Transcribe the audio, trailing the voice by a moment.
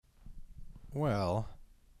Well,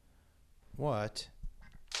 what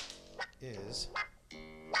is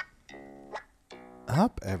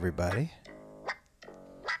up, everybody?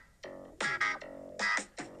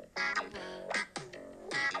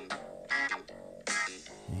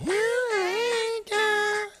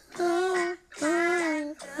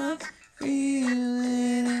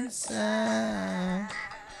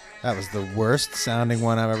 That was the worst sounding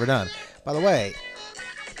one I've ever done. By the way,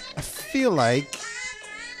 I feel like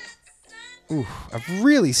I've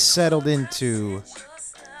really settled into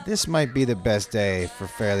this might be the best day for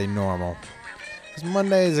Fairly Normal. Because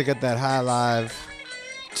Mondays I got that High Live,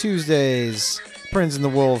 Tuesdays Prince and the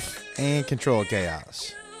Wolf and Control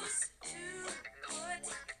Chaos.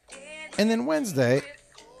 And then Wednesday,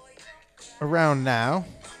 around now,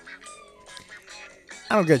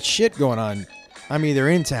 I don't got shit going on. I'm either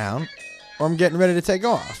in town or I'm getting ready to take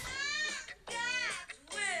off.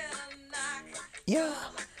 Yeah.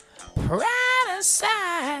 Pride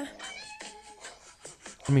aside.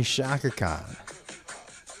 I mean, Shaka Khan.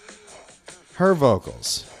 Her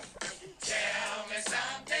vocals. Tell me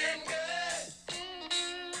something good.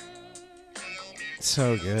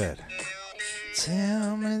 So good.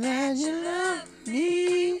 Tell me that you love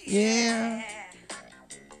me, yeah.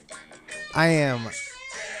 I am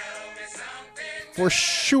for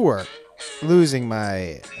sure losing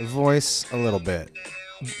my voice a little bit.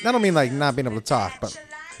 I don't mean like not being able to talk, but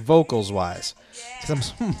vocals wise.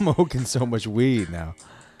 Because I'm smoking so much weed now.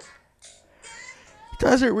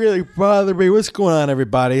 Doesn't really bother me. What's going on,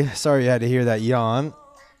 everybody? Sorry you had to hear that yawn.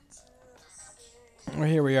 Well,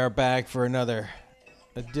 here we are back for another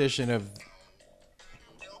edition of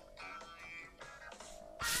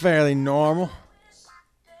Fairly Normal.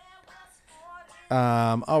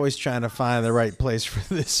 Always trying to find the right place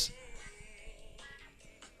for this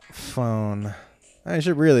phone. I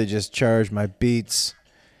should really just charge my Beats.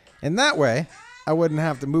 And that way, I wouldn't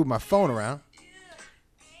have to move my phone around.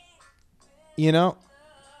 You know?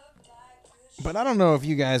 But I don't know if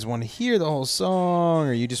you guys want to hear the whole song,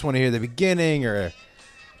 or you just want to hear the beginning, or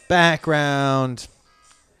background.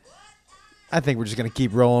 I think we're just going to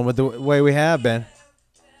keep rolling with the way we have been.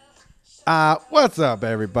 What's up,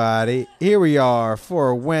 everybody? Here we are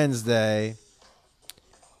for Wednesday.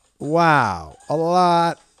 Wow. A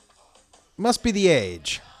lot. Must be the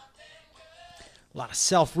age. A lot of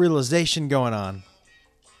self-realization going on.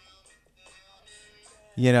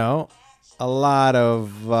 You know? A lot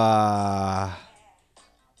of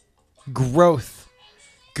growth.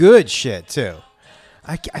 Good shit, too.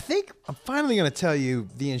 I think I'm finally going to tell you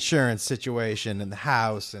the insurance situation and the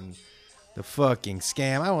house and the fucking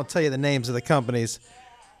scam. I won't tell you the names of the companies,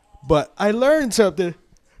 but I learned something.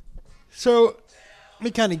 So let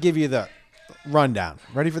me kind of give you the rundown.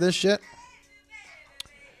 Ready for this shit?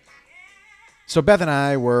 So Beth and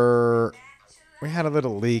I we had a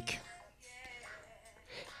little leak.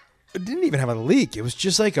 It didn't even have a leak. It was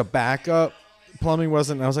just like a backup. Plumbing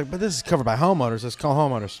wasn't. I was like, but this is covered by homeowners. Let's call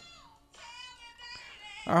homeowners.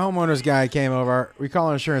 Our homeowners guy came over. We call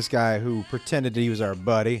an insurance guy who pretended he was our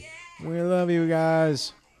buddy. We love you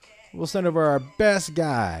guys. We'll send over our best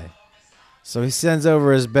guy. So he sends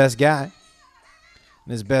over his best guy.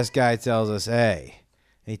 And his best guy tells us, hey.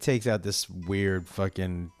 And he takes out this weird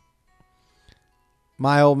fucking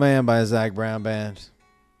My Old Man by Zac Brown Band.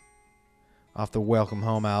 Off the Welcome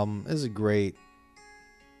Home album. This is a great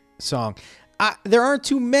song. There aren't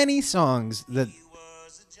too many songs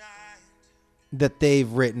that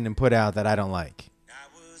they've written and put out that I don't like.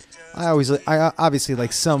 I obviously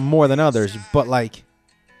like some more than others, but like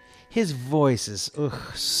his voice is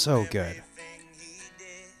so good.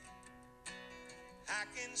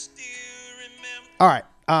 All right,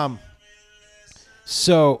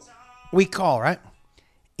 so we call, right?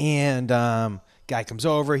 And guy comes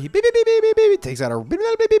over, he beep beep beep beep beep beep, takes out a beep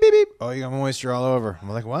beep beep beep beep. Oh, you got moisture all over. I'm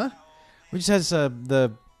like, what? We just had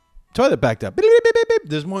the toilet backed up. Beep beep beep beep beep.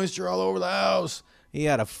 There's moisture all over the house. He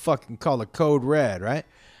had to fucking call a code red, right?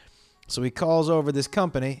 So he calls over this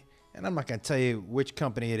company, and I'm not going to tell you which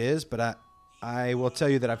company it is, but I will tell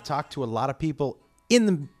you that I've talked to a lot of people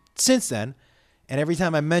since then, and every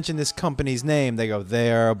time I mention this company's name, they go,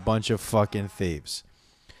 they're a bunch of fucking thieves.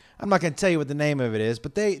 I'm not going to tell you what the name of it is,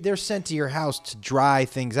 but they're sent to your house to dry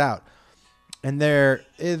things out, and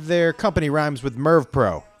their company rhymes with Merv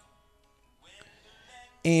Pro.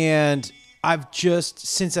 And I've just,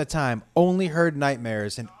 since that time, only heard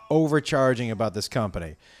nightmares and overcharging about this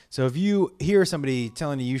company. So if you hear somebody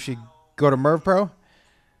telling you should go to Merv Pro,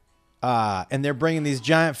 and they're bringing these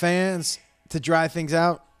giant fans to dry things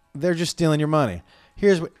out, they're just stealing your money.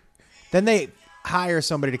 Then they hire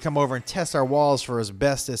somebody to come over and test our walls for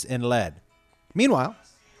asbestos and lead. Meanwhile,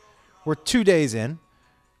 We're 2 days in.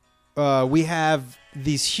 We have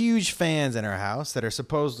these huge fans in our house that are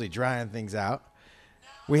supposedly drying things out.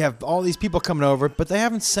 We have all these people coming over, but they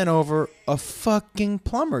haven't sent over a fucking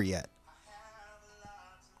plumber yet.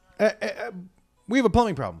 We have a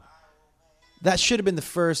plumbing problem. That should have been the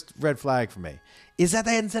first red flag for me, is that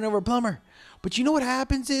they hadn't sent over a plumber. But you know what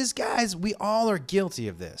happens is, guys, we all are guilty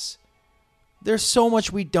of this. There's so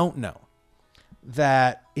much we don't know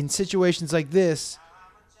that in situations like this,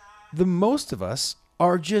 the most of us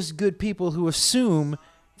are just good people who assume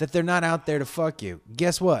that they're not out there to fuck you.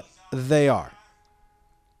 Guess what? They are.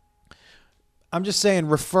 I'm just saying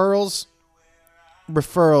referrals,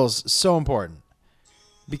 so important.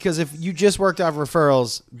 Because if you just worked off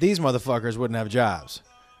referrals, these motherfuckers wouldn't have jobs.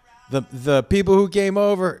 The people who came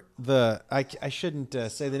over, I shouldn't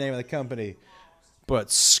say the name of the company, but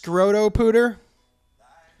Scroto Pooter.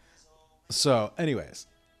 So, anyways.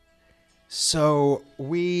 So,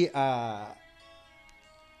 we're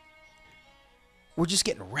just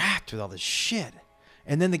getting racked with all this shit.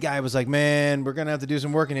 And then the guy was like, man, we're going to have to do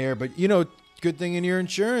some work in here. But, you know, good thing in your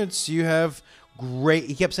insurance, you have great,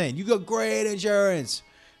 he kept saying, you got great insurance.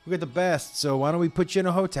 We got the best. So why don't we put you in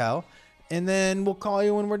a hotel and then we'll call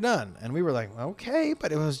you when we're done. And we were like, okay,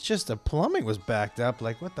 but it was just the plumbing was backed up.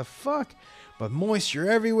 Like, what the fuck? But moisture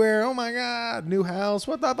everywhere. Oh my God. New house.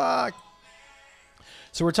 What the fuck?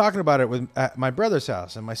 So we're talking about it at my brother's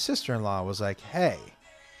house, and my sister-in-law was like, hey,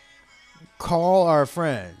 call our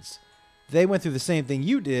friends. They went through the same thing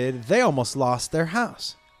you did. They almost lost their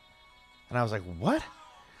house. And I was like, what?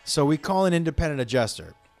 So we call an independent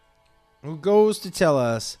adjuster who goes to tell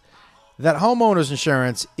us that homeowners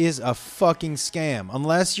insurance is a fucking scam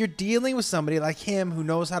unless you're dealing with somebody like him who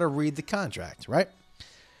knows how to read the contract, right?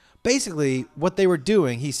 Basically, what they were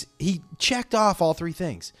doing, he checked off all three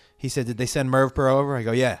things. He said, did they send Merv Pro over? I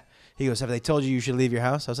go, yeah. He goes, have they told you should leave your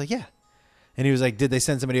house? I was like, yeah. And he was like, did they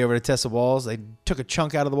send somebody over to test the walls? They took a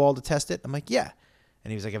chunk out of the wall to test it? I'm like, yeah.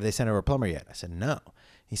 And he was like, have they sent over a plumber yet? I said, no.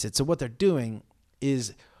 He said, so what they're doing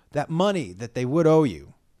is that money that they would owe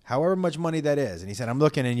you, however much money that is. And he said, I'm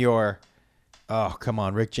looking in your, oh, come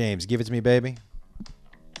on, Rick James, give it to me, baby.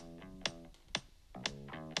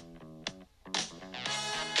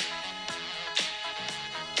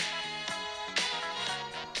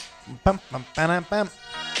 Bum, bum, bum, bum.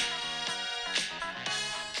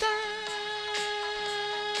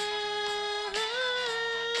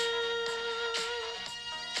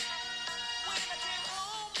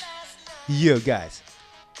 Yo, guys.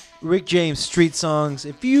 Rick James Street Songs.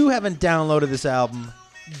 If you haven't downloaded this album,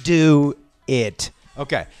 do it.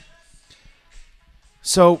 Okay.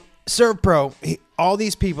 So, ServPro, all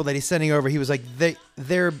these people that he's sending over, he was like,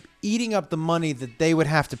 they're eating up the money that they would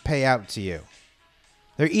have to pay out to you.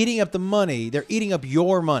 They're eating up the money. They're eating up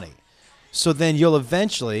your money. So then you'll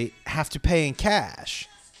eventually have to pay in cash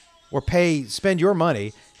or spend your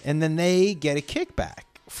money, and then they get a kickback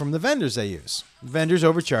from the vendors they use. Vendors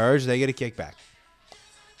overcharge. They get a kickback.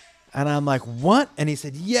 And I'm like, what? And he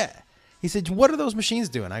said, yeah. He said, what are those machines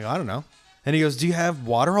doing? I go, I don't know. And he goes, do you have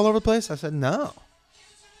water all over the place? I said, no.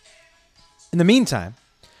 In the meantime,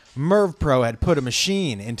 Merv Pro had put a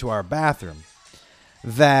machine into our bathroom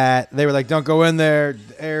that they were like, don't go in there,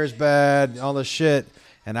 the air's bad, all this shit.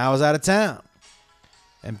 And I was out of town.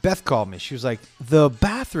 And Beth called me. She was like,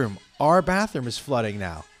 our bathroom is flooding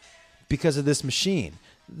now because of this machine.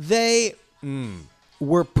 They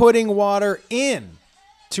were putting water in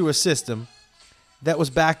to a system that was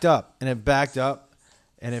backed up. And it backed up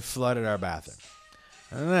and it flooded our bathroom.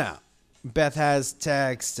 Now, Beth has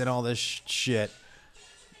text and all this shit.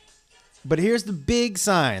 But here's the big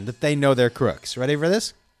sign that they know they're crooks. Ready for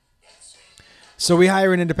this? So we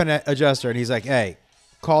hire an independent adjuster, and he's like, hey,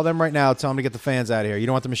 call them right now. Tell them to get the fans out of here. You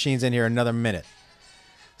don't want the machines in here another minute.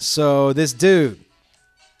 So this dude,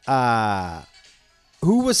 who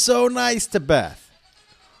was so nice to Beth,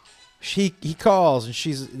 he calls,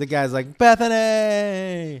 and the guy's like,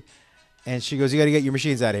 Bethany. And she goes, you got to get your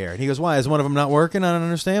machines out of here. And he goes, why? Is one of them not working? I don't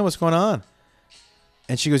understand. What's going on?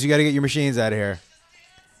 And she goes, you got to get your machines out of here.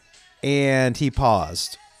 And he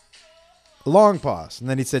paused. A long pause. And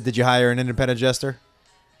then he said, did you hire an independent adjuster?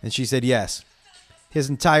 And she said, yes. His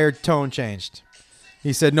entire tone changed.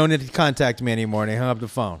 He said, no need to contact me anymore. And he hung up the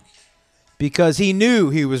phone. Because he knew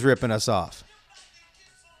he was ripping us off.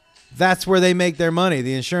 That's where they make their money.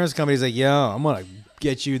 The insurance company's like, yo, I'm going to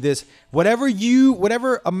get you this.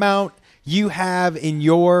 Whatever amount you have in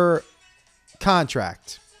your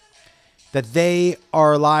contract that they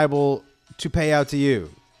are liable to pay out to you,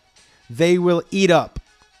 they will eat up.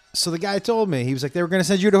 So the guy told me, he was like, they were going to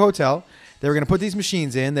send you to a hotel. They were going to put these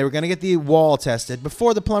machines in. They were going to get the wall tested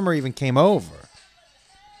before the plumber even came over.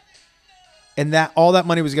 And that all that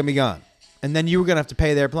money was going to be gone. And then you were going to have to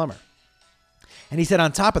pay their plumber. And he said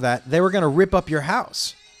on top of that, they were going to rip up your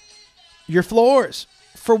house. Your floors.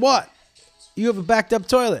 For what? You have a backed up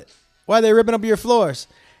toilet. Why are they ripping up your floors?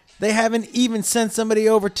 They haven't even sent somebody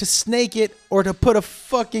over to snake it or to put a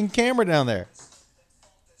fucking camera down there.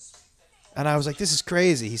 And I was like, this is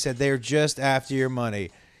crazy. He said, they're just after your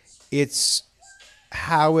money. It's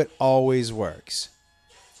how it always works.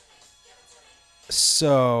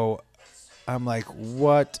 So I'm like,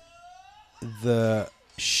 what the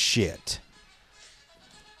shit?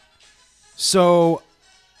 So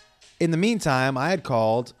in the meantime, I had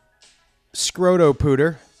called Scroto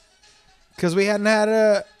Pooter because we hadn't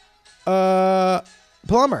had a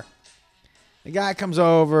plumber. The guy comes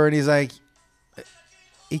over and he's like,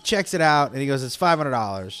 he checks it out and he goes, it's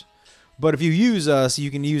 $500. But if you use us, you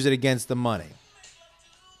can use it against the money.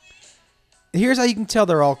 Here's how you can tell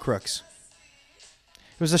they're all crooks.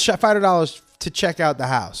 It was $500 to check out the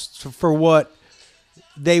house for what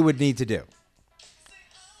they would need to do.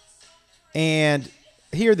 And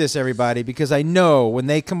hear this, everybody, because I know when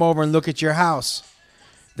they come over and look at your house,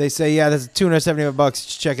 they say, yeah, that's $275.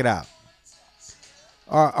 Just check it out.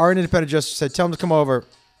 Our independent adjuster said, tell him to come over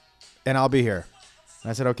and I'll be here.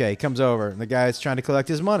 And I said, okay. He comes over and the guy's trying to collect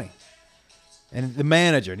his money. And the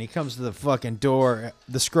manager, and he comes to the fucking door.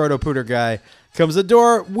 The Scroto Pooter guy comes to the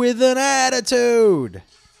door with an attitude.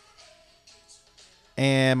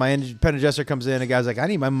 And my independent adjuster comes in. And the guy's like, I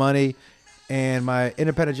need my money. And my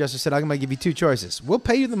independent adjuster said, I'm going to give you two choices. We'll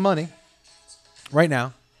pay you the money right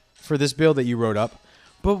now for this bill that you wrote up.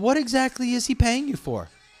 But what exactly is he paying you for?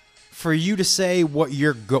 For you to say what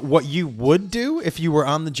you would do if you were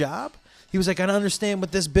on the job? He was like, I don't understand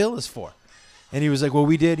what this bill is for. And he was like, well,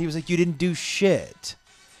 we did. He was like, you didn't do shit.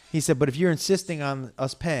 He said, but if you're insisting on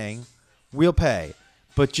us paying, we'll pay.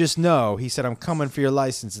 But just know, he said, I'm coming for your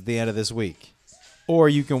license at the end of this week. Or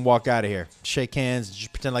you can walk out of here, shake hands, and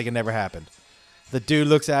just pretend like it never happened. The dude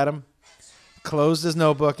looks at him, closed his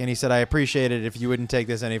notebook, and he said, I appreciate it if you wouldn't take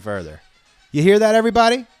this any further. You hear that,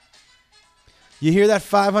 everybody? You hear that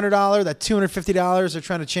 $500, that $250 they're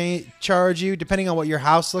trying to charge you, depending on what your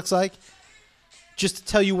house looks like? Just to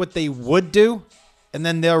tell you what they would do, and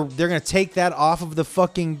then they're going to take that off of the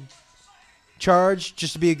fucking charge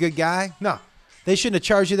just to be a good guy? No. They shouldn't have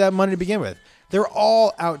charged you that money to begin with. They're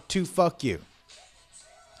all out to fuck you.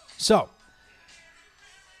 So,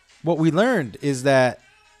 what we learned is that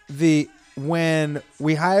when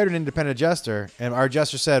we hired an independent adjuster, and our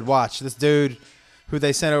adjuster said, watch, this dude who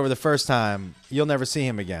they sent over the first time, you'll never see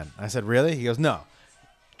him again. I said, really? He goes, no.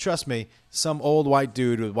 Trust me, some old white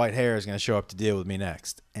dude with white hair is going to show up to deal with me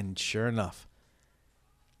next. And sure enough,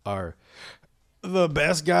 the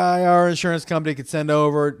best guy our insurance company could send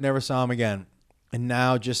over, never saw him again. And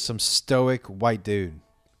now just some stoic white dude.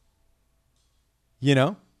 You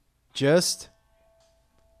know,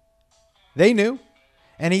 they knew.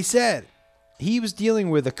 And he said he was dealing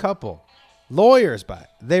with a couple. Lawyers,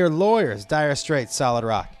 they are lawyers, Dire Straits, Solid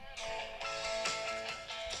Rock,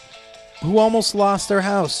 who almost lost their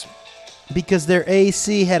house because their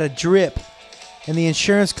AC had a drip and the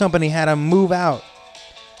insurance company had to move out.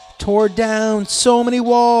 Tore down so many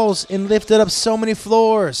walls and lifted up so many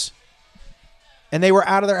floors. And they were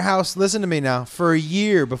out of their house, listen to me now, for a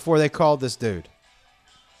year before they called this dude.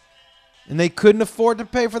 And they couldn't afford to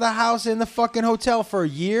pay for the house in the fucking hotel for a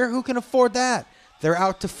year? Who can afford that? They're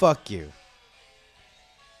out to fuck you.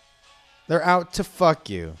 They're out to fuck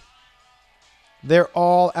you. They're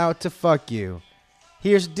all out to fuck you.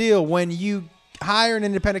 Here's the deal. When you hire an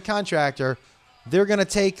independent contractor, they're going to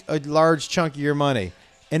take a large chunk of your money.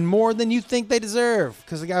 And more than you think they deserve.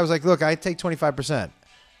 Because the guy was like, look, I take 25%.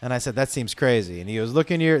 And I said, that seems crazy. And he goes, look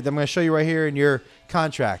in your, I'm going to show you right here in your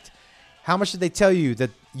contract. How much did they tell you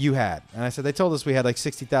that you had? And I said, they told us we had like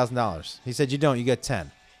 $60,000. He said, you don't, you get 10.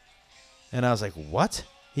 And I was like, what?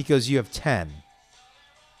 He goes, you have 10.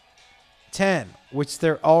 10, which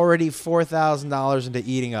they're already $4,000 into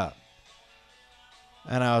eating up.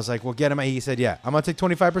 And I was like, well, get him. He said, yeah, I'm going to take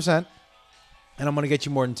 25% and I'm going to get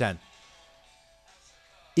you more than 10.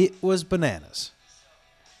 It was bananas.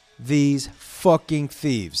 These fucking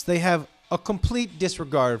thieves. They have a complete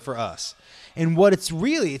disregard for us. And what it's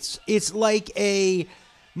really, it's like a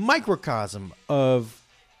microcosm of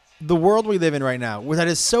the world we live in right now, where that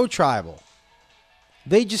is so tribal.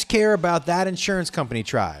 They just care about that insurance company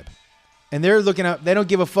tribe. And they're looking out, they don't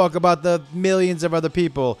give a fuck about the millions of other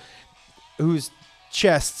people whose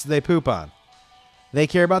chests they poop on. They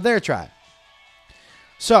care about their tribe.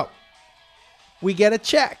 So, we get a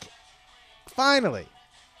check. Finally.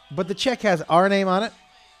 But the check has our name on it,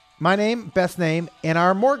 my name, Beth's name, and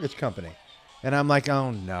our mortgage company. And I'm like,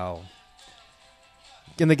 oh no.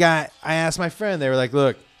 And the guy, I asked my friend, they were like,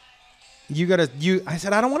 look, I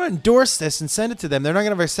said, I don't want to endorse this and send it to them. They're not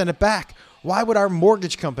going to ever send it back. Why would our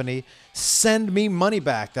mortgage company send me money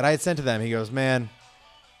back that I had sent to them? He goes, man,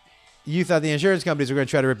 you thought the insurance companies were going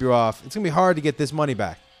to try to rip you off. It's going to be hard to get this money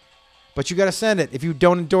back. But you got to send it. If you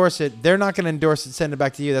don't endorse it, they're not going to endorse it and send it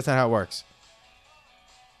back to you. That's not how it works.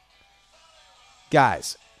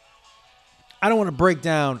 Guys, I don't want to break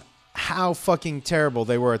down how fucking terrible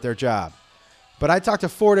they were at their job. But I talked to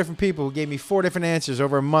 4 different people who gave me 4 different answers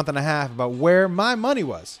over a month and a half about where my money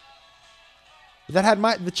was. That had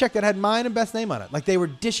the check that had mine and Beth's name on it. Like they were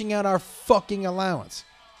dishing out our fucking allowance.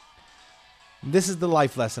 This is the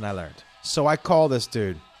life lesson I learned. So I called this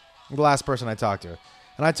dude, the last person I talked to,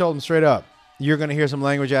 and I told him straight up, you're going to hear some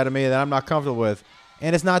language out of me that I'm not comfortable with,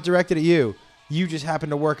 and it's not directed at you. You just happen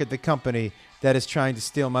to work at the company that is trying to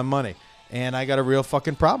steal my money, and I got a real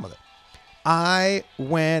fucking problem with it. I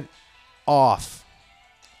went off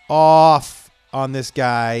on this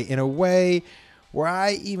guy in a way where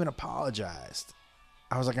I even apologized.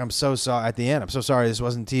 I was like, I'm so sorry at the end. I'm so sorry this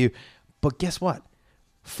wasn't to you. But guess what?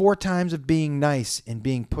 4 times of being nice and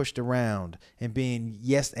being pushed around and being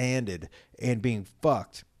yes-anded and being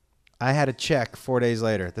fucked, I had a check 4 days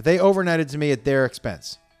later that they overnighted to me at their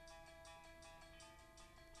expense.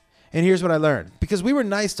 And here's what I learned. Because we were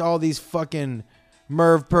nice to all these fucking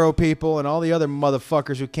Merv Pro people and all the other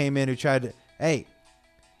motherfuckers who came in who tried to, hey,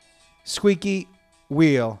 squeaky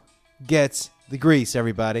wheel gets the grease,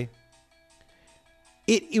 everybody.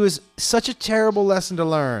 It was such a terrible lesson to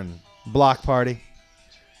learn. Block Party.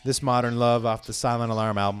 This Modern Love off the Silent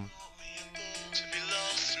Alarm album.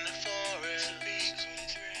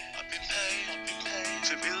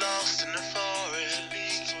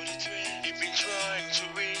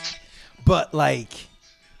 But like,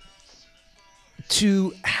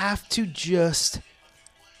 to have to just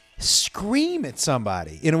scream at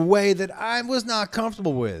somebody in a way that I was not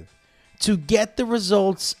comfortable with to get the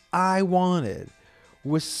results I wanted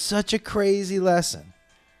was such a crazy lesson.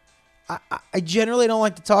 I generally don't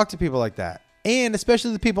like to talk to people like that. And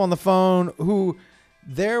especially the people on the phone who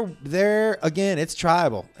they're again, it's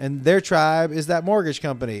tribal. And their tribe is that mortgage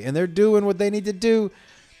company. And they're doing what they need to do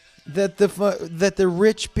that the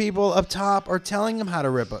rich people up top are telling them how to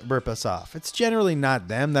rip us off. It's generally not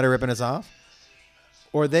them that are ripping us off.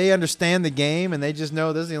 Or they understand the game and they just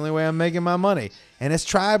know this is the only way I'm making my money. And it's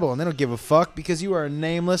tribal and they don't give a fuck because you are a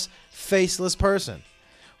nameless, faceless person.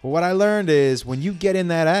 But what I learned is when you get in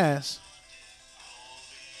that ass,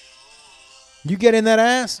 they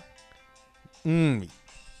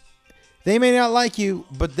may not like you,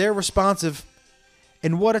 but they're responsive.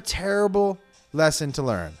 And what a terrible lesson to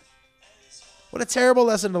learn. What a terrible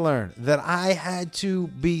lesson to learn that I had to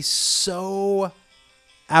be so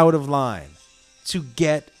out of line to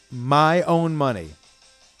get my own money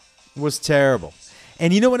was terrible.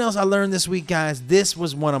 And you know what else I learned this week, guys? This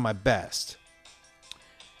was one of my best.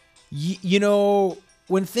 You know,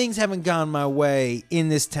 when things haven't gone my way in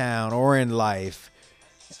this town or in life,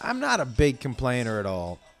 I'm not a big complainer at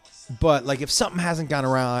all. But like if something hasn't gone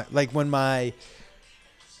around, like when my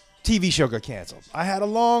TV show got canceled, I had a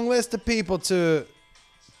long list of people to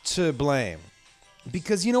blame.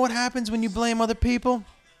 Because you know what happens when you blame other people?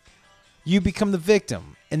 You become the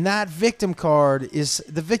victim. And that victim card is,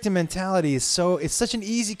 the victim mentality is it's such an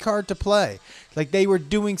easy card to play. Like they were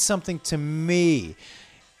doing something to me.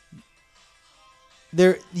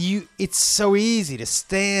 It's so easy to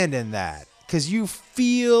stand in that because you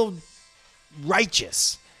feel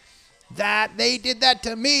righteous that they did that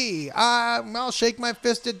to me. I'll shake my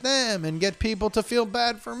fist at them and get people to feel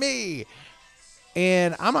bad for me.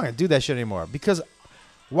 And I'm not going to do that shit anymore because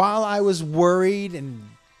while I was worried and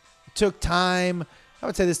took time, I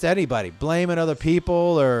would say this to anybody, blaming other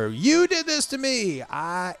people or you did this to me.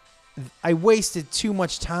 I wasted too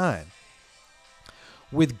much time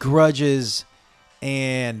with grudges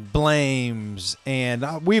and blames,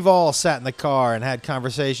 and we've all sat in the car and had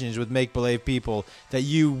conversations with make-believe people that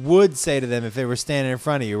you would say to them if they were standing in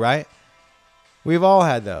front of you, right? We've all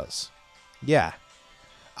had those. Yeah.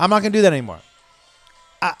 I'm not going to do that anymore.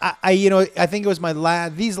 I think it was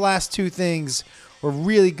these last 2 things were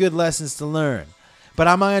really good lessons to learn, but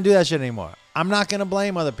I'm not going to do that shit anymore. I'm not going to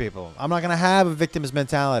blame other people. I'm not going to have a victim's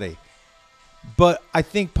mentality, but I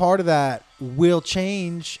think part of that will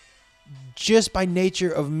change just by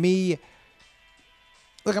nature of me.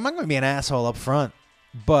 Look, I'm not going to be an asshole up front,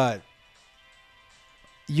 but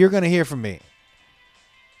you're going to hear from me.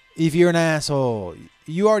 If you're an asshole,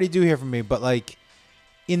 you already do hear from me, but like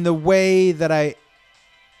in the way that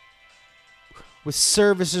with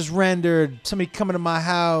services rendered, somebody coming to my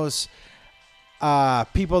house,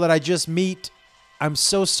 people that I just meet, I'm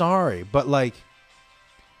so sorry, but like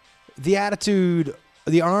the attitude,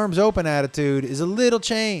 the arms open attitude is a little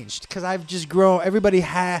changed because I've just grown.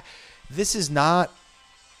 This is not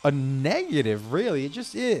a negative, really. It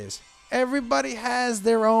just is. Everybody has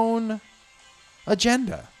their own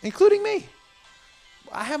agenda, including me.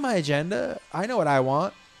 I have my agenda. I know what I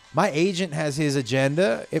want. My agent has his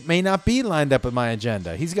agenda. It may not be lined up with my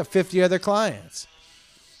agenda. He's got 50 other clients.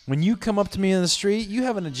 When you come up to me in the street, you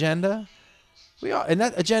have an agenda. And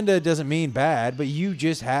that agenda doesn't mean bad, but you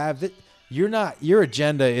just have it. Your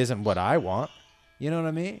agenda isn't what I want. You know what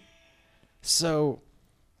I mean? So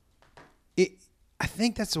I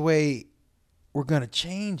think that's the way we're going to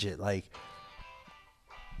change it. Like,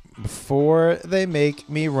 Before They Make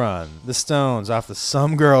Me Run, the Stones off the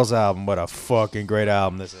Some Girls album. What a fucking great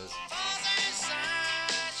album this is.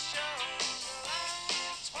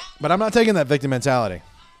 But I'm not taking that victim mentality.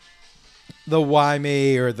 The why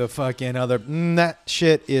me or the fucking other. That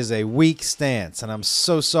shit is a weak stance. And I'm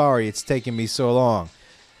so sorry it's taken me so long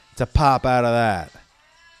to pop out of that.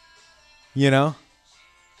 You know?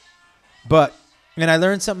 And I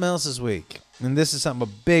learned something else this week. And this is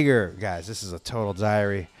something bigger. Guys, this is a total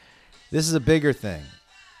diary. This is a bigger thing.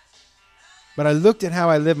 But I looked at how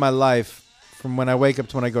I live my life from when I wake up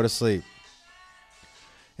to when I go to sleep.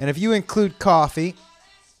 And if you include coffee,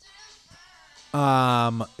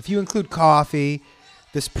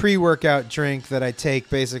 this pre-workout drink that I take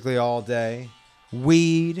basically all day,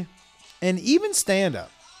 weed, and even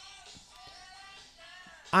stand-up,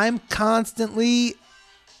 I'm constantly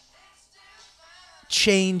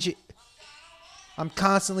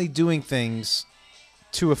doing things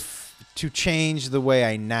to change the way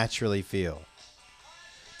I naturally feel.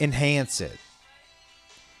 Enhance it.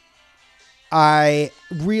 I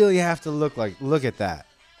really have to look at that.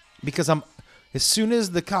 Because as soon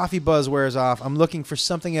as the coffee buzz wears off, I'm looking for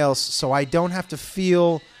something else so I don't have to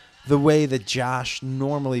feel the way that Josh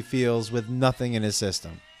normally feels with nothing in his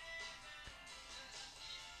system.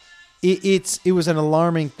 It was an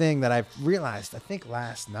alarming thing that I realized, I think,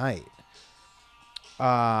 last night.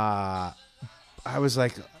 I was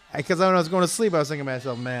like, because when I was going to sleep, I was thinking to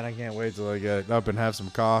myself, man, I can't wait till I get up and have some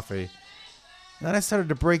coffee. And then I started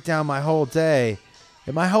to break down my whole day.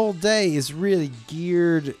 And my whole day is really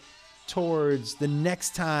geared towards the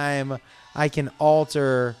next time I can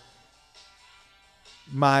alter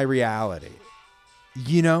my reality.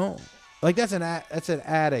 You know? Like, that's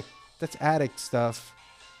addict stuff.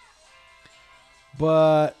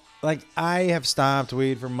 But, like, I have stopped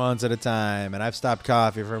weed for months at a time, and I've stopped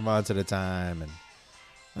coffee for months at a time, and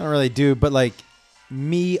I don't really do, but, like,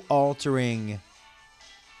 me altering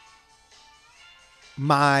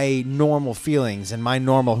my normal feelings and my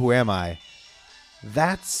normal who am I,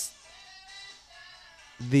 that's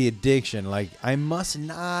the addiction. Like, I must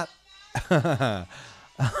not I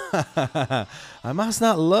must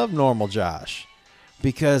not love normal Josh,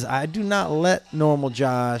 because I do not let normal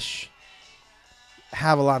Josh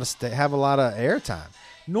have a lot of airtime.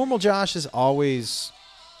 Normal Josh is always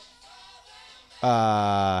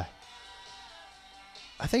I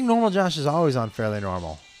think normal Josh is always on Fairly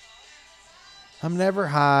Normal. I'm never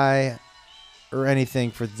high or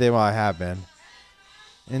anything for the day while I have been.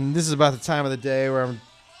 And this is about the time of the day where I'm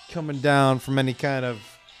coming down from any kind of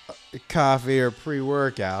coffee or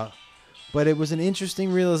pre-workout. But it was an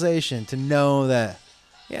interesting realization to know that,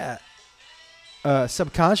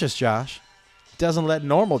 subconscious Josh doesn't let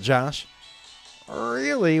normal Josh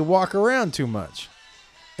really walk around too much.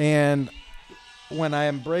 And when I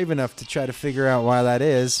am brave enough to try to figure out why that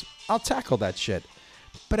is, I'll tackle that shit.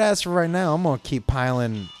 But as for right now, I'm going to keep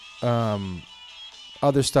piling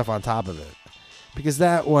other stuff on top of it, because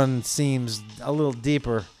that one seems a little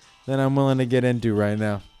deeper than I'm willing to get into right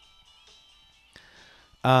now.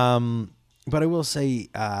 But I will say,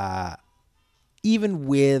 even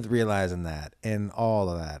with realizing that and all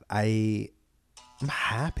of that, I'm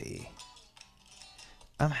happy.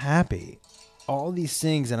 I'm happy. All these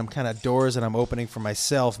things, and I'm kind of doors that I'm opening for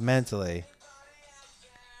myself mentally.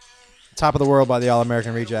 Top of the World by the All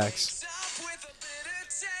American Rejects.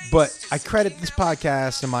 But I credit this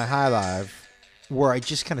podcast and my high live, where I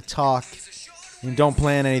just kind of talk and don't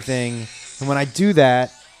plan anything. And when I do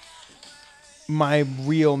that, my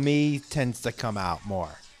real me tends to come out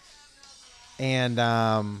more. And,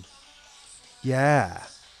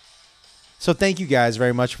 So thank you guys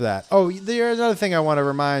very much for that. Oh, there's another thing I want to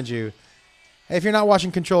remind you. If you're not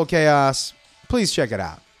watching Control Chaos, please check it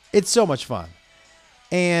out. It's so much fun.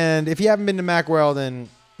 And if you haven't been to Macworld and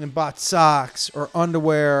bought socks or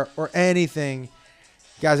underwear or anything,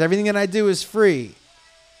 guys, everything that I do is free.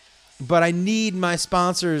 But I need my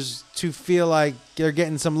sponsors to feel like they're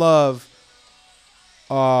getting some love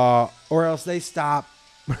or else they stop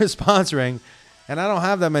sponsoring, and I don't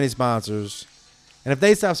have that many sponsors. And if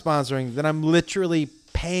they stop sponsoring, then I'm literally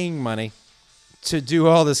paying money to do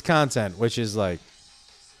all this content, which is like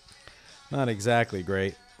not exactly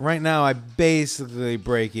great. Right now, I basically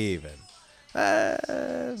break even.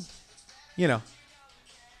 You know,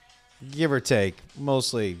 give or take,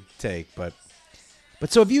 mostly take, but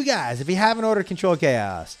so if you haven't ordered Control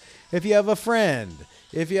Chaos, if you have a friend,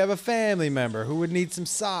 if you have a family member who would need some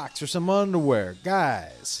socks or some underwear,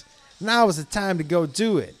 guys, now is the time to go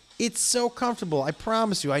do it. It's so comfortable, I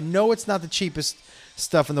promise you. I know it's not the cheapest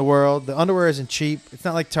stuff in the world. The underwear isn't cheap. It's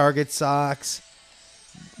not like Target socks,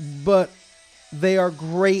 but they are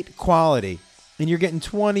great quality, and you're getting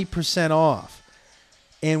 20% off.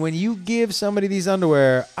 And when you give somebody these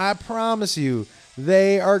underwear, I promise you,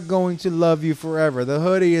 they are going to love you forever. The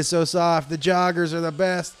hoodie is so soft. The joggers are the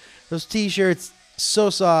best. Those T-shirts,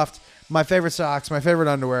 so soft. My favorite socks, my favorite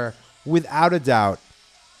underwear, without a doubt.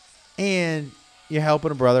 And you're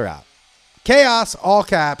helping a brother out. Chaos, all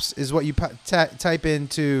caps, is what you type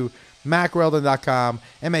into MacWeldon.com,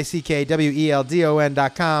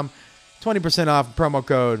 MACKWELDON.com. 20% off, promo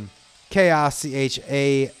code Chaos,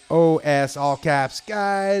 CHAOS, all caps.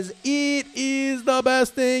 Guys, it is the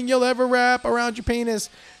best thing you'll ever wrap around your penis.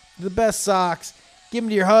 The best socks. Give them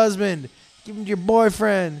to your husband. Give them to your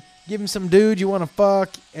boyfriend. Give him some dude you want to fuck.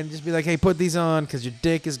 And just be like, hey, put these on because your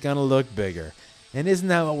dick is going to look bigger. And isn't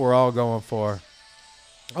that what we're all going for?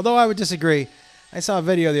 Although I would disagree. I saw a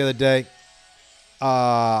video the other day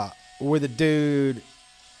with a dude.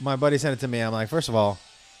 My buddy sent it to me. I'm like, first of all,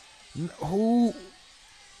 who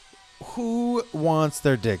wants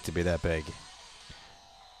their dick to be that big?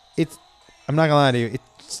 I'm not gonna lie to you.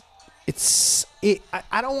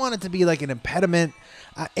 I don't want it to be like an impediment,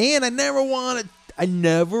 and I never want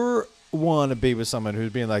to be with someone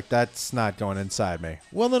who's being like, that's not going inside me.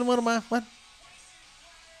 Well, then what am I? What?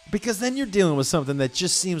 Because then you're dealing with something that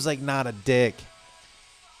just seems like not a dick.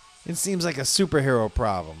 It seems like a superhero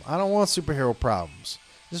problem. I don't want superhero problems.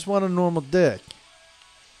 I just want a normal dick.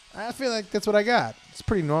 I feel like that's what I got. It's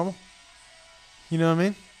pretty normal. You know what I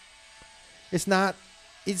mean? It's not,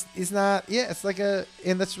 yeah, it's like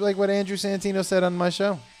and that's like what Andrew Santino said on my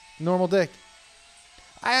show. Normal dick.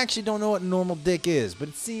 I actually don't know what normal dick is, but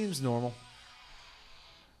it seems normal.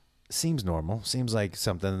 Seems normal. Seems like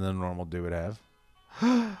something a normal dude would have.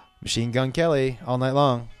 Machine Gun Kelly, all night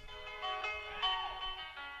long.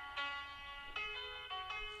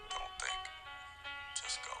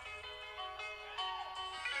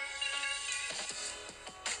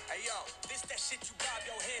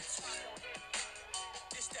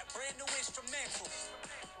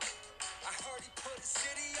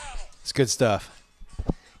 It's good stuff.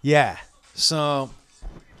 Yeah. So,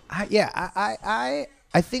 I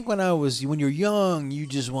think when you're young, you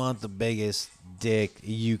just want the biggest dick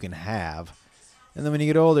you can have. And then when you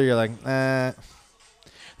get older, you're like,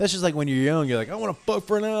 That's just like when you're young, you're like, I want to fuck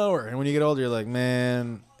for an hour. And when you get older, you're like,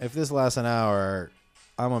 man, if this lasts an hour,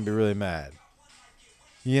 I'm going to be really mad.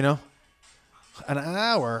 You know? An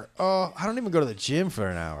hour? Oh, I don't even go to the gym for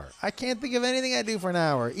an hour. I can't think of anything I do for an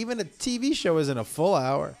hour. Even a TV show isn't a full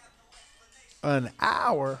hour. An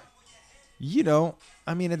hour? You know,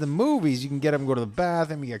 I mean, at the movies, you can get up and go to the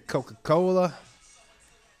bathroom. You get Coca-Cola,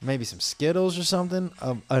 maybe some Skittles or something.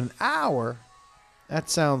 An hour? That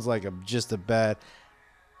sounds like just a bad...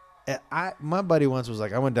 My buddy once was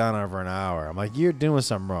like, I went down on her for an hour. I'm like, you're doing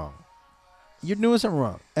something wrong. You're doing something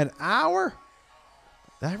wrong. An hour?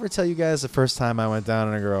 Did I ever tell you guys the first time I went down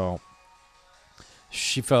on a girl?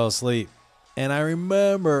 She fell asleep. And I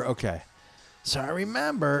remember,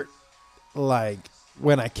 like,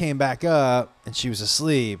 when I came back up and she was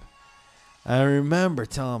asleep, I remember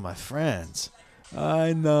telling my friends,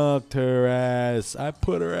 I knocked her ass. I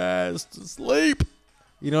put her ass to sleep.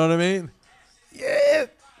 You know what I mean? Yeah.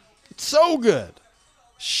 It's so good.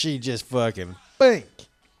 She just fucking bink.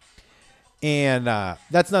 And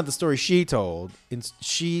that's not the story she told.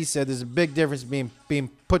 She said there's a big difference being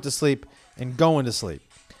put to sleep and going to sleep.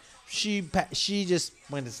 She just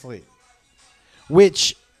went to sleep,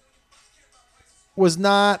 which was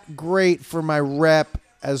not great for my rep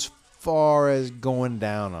as far as going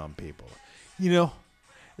down on people. You know,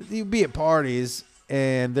 you'd be at parties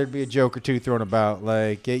and there'd be a joke or two thrown about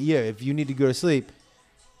like, yeah, if you need to go to sleep,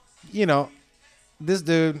 you know, this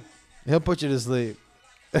dude, he'll put you to sleep.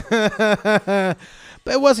 But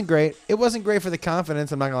it wasn't great. It wasn't great for the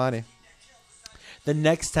confidence. I'm not gonna lie to you. The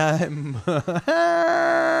next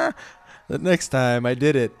time I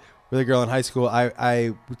did it with a girl in high school,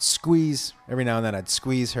 I would squeeze every now and then. I'd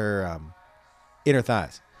squeeze her inner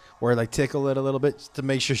thighs, or like tickle it a little bit just to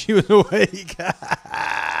make sure she was awake.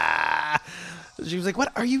 She was like,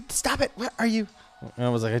 "What are you? Stop it! What are you?" And I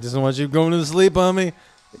was like, "I just don't want you going to sleep on me."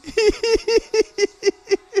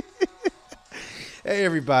 Hey,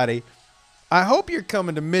 everybody. I hope you're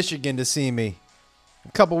coming to Michigan to see me. In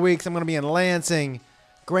a couple weeks, I'm going to be in Lansing,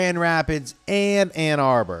 Grand Rapids, and Ann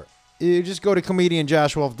Arbor. You just go to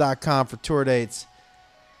comedianjoshwolf.com for tour dates.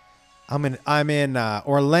 I'm in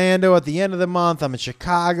Orlando at the end of the month. I'm in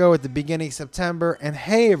Chicago at the beginning of September. And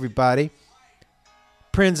hey, everybody,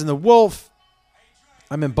 Prinz and the Wolf.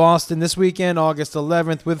 I'm in Boston this weekend, August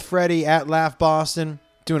 11th, with Freddie at Laugh Boston,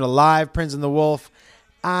 doing a live Prinz and the Wolf.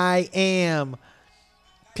 I am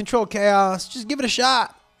Control Chaos. Just give it a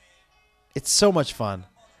shot. It's so much fun.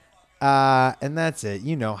 And that's it.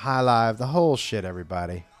 You know, High Live, the whole shit,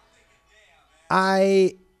 everybody.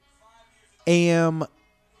 I am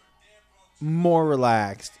more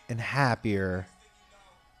relaxed and happier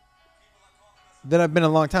than I've been in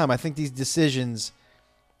a long time. I think these decisions,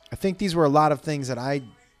 these were a lot of things that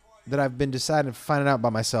I've been deciding, finding out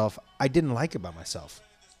about myself, I didn't like about myself.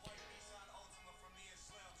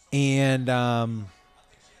 And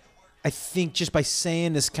I think just by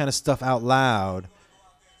saying this kind of stuff out loud,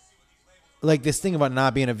 like this thing about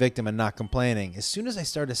not being a victim and not complaining, as soon as I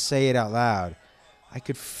started to say it out loud, I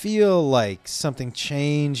could feel like something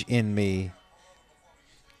change in me.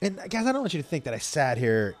 And guys, I don't want you to think that I sat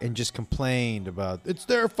here and just complained about, it's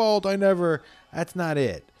their fault, that's not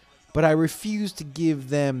it. But I refuse to give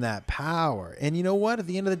them that power. And you know what? At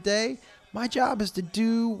the end of the day, my job is to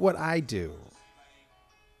do what I do.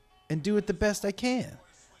 And do it the best I can.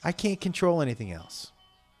 I can't control anything else.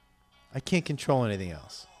 And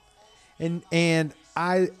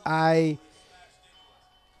I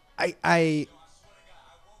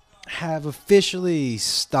have officially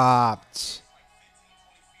stopped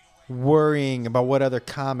worrying about what other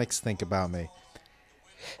comics think about me.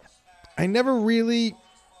 I never really,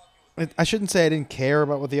 I shouldn't say I didn't care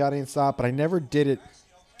about what the audience thought, but I never did it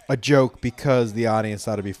a joke because the audience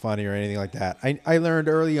thought it'd be funny or anything like that. I learned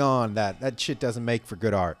early on that shit doesn't make for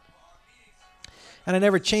good art. And I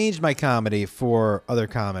never changed my comedy for other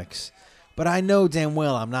comics. But I know damn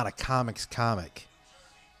well I'm not a comics comic.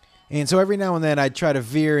 And so every now and then I'd try to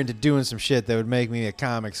veer into doing some shit that would make me a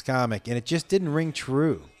comics comic, and it just didn't ring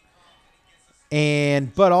true.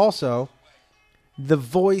 But also, the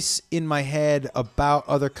voice in my head about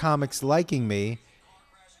other comics liking me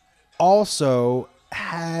also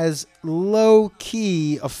has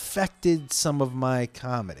low-key affected some of my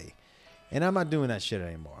comedy. And I'm not doing that shit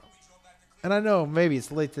anymore. And I know maybe it's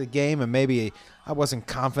late to the game, and maybe I wasn't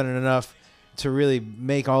confident enough to really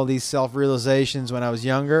make all these self-realizations when I was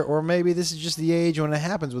younger, or maybe this is just the age when it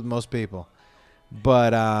happens with most people.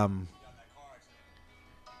 But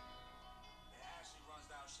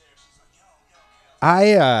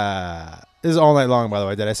this is All Night Long, by the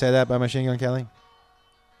way. Did I say that by Machine Gun Kelly?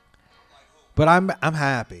 But I'm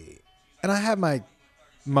happy. And I have my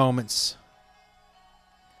moments.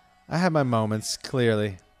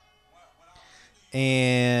 Clearly.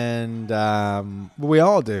 And we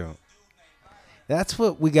all do. That's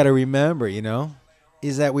what we got to remember,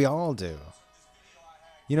 is that we all do.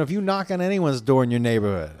 If you knock on anyone's door in your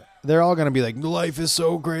neighborhood, they're all going to be like, life is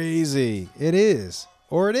so crazy. It is.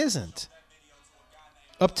 Or it isn't.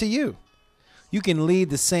 Up to you. You can lead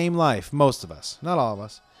the same life, most of us. Not all of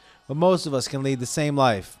us. But most of us can lead the same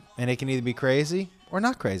life. And it can either be crazy or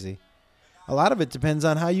not crazy. A lot of it depends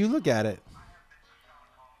on how you look at it.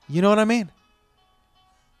 You know what I mean?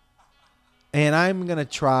 And I'm going to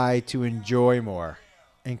try to enjoy more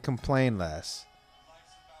and complain less.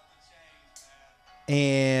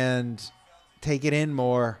 And take it in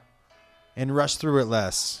more and rush through it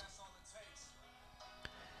less.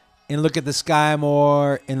 And look at the sky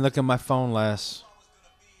more and look at my phone less.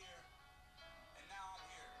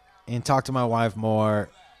 And talk to my wife more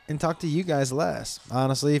and talk to you guys less.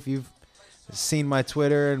 Honestly, if you've seen my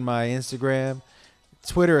Twitter and my Instagram,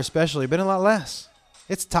 Twitter especially, been a lot less.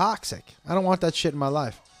 It's toxic. I don't want that shit in my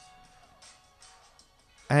life.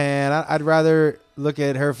 And I'd rather look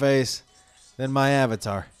at her face than my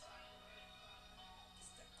avatar.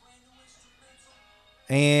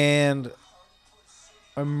 And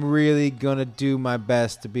I'm really going to do my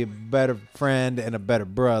best to be a better friend and a better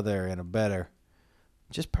brother and a better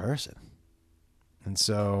just person. And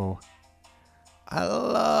so I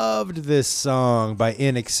loved this song by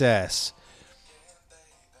INXS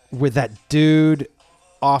with that dude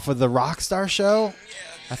off of the Rockstar show.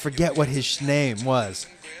 I forget what his name was.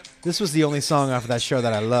 This was the only song off of that show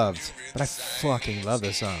that I loved. But I fucking love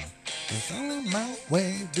this song. It's on my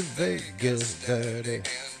way to Vegas, dirty.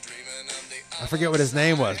 I forget what his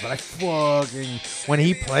name was, but I fucking, when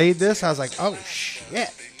he played this, I was like, oh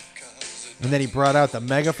shit. And then he brought out the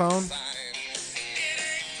megaphone.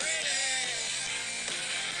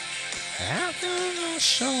 After the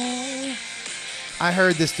show. I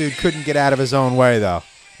heard this dude couldn't get out of his own way, though.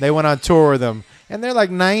 They went on tour with him, and they're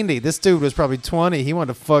like 90. This dude was probably 20. He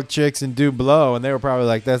wanted to fuck chicks and do blow, and they were probably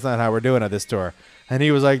like, that's not how we're doing at this tour. And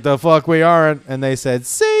he was like, the fuck we aren't. And they said,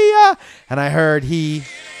 see ya. And I heard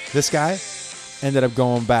this guy, ended up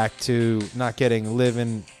going back to not getting live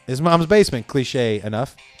in his mom's basement. Cliche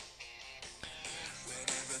enough.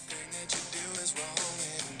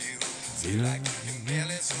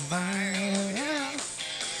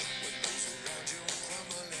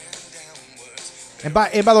 And by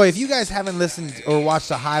the way, if you guys haven't listened or watched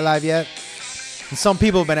the High Live yet, and some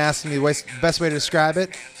people have been asking me the best way to describe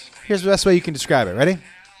it, here's the best way you can describe it. Ready?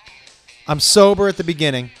 I'm sober at the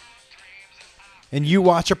beginning, and you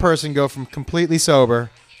watch a person go from completely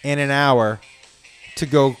sober in an hour to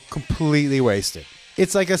go completely wasted.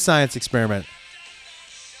 It's like a science experiment.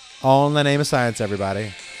 All in the name of science,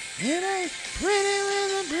 everybody. It ain't pretty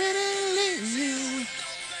with a pretty you.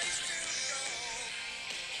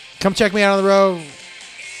 Come check me out on the road.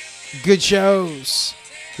 Good shows.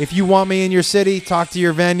 If you want me in your city, talk to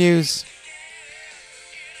your venues.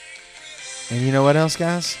 And you know what else,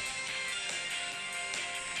 guys?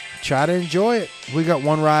 Try to enjoy it. We got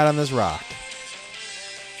one ride on this rock.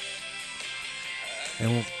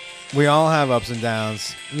 And we all have ups and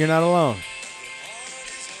downs. You're not alone.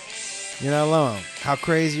 You're not alone. How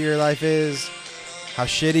crazy your life is, how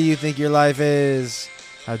shitty you think your life is,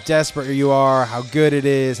 how desperate you are, how good it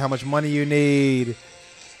is, how much money you need,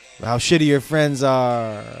 how shitty your friends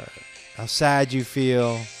are, how sad you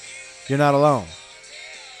feel. You're not alone.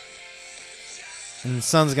 And the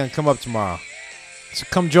sun's going to come up tomorrow. So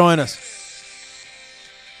come join us.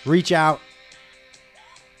 Reach out.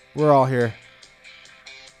 We're all here.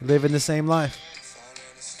 Living the same life.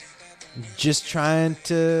 Just trying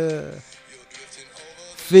to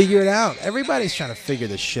figure it out. Everybody's trying to figure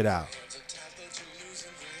this shit out.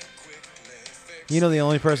 You know, the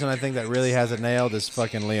only person I think that really has it nailed is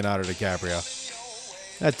fucking Leonardo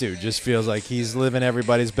DiCaprio. That dude just feels like he's living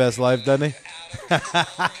everybody's best life, doesn't he?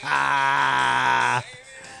 I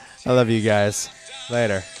love you guys.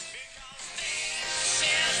 Later.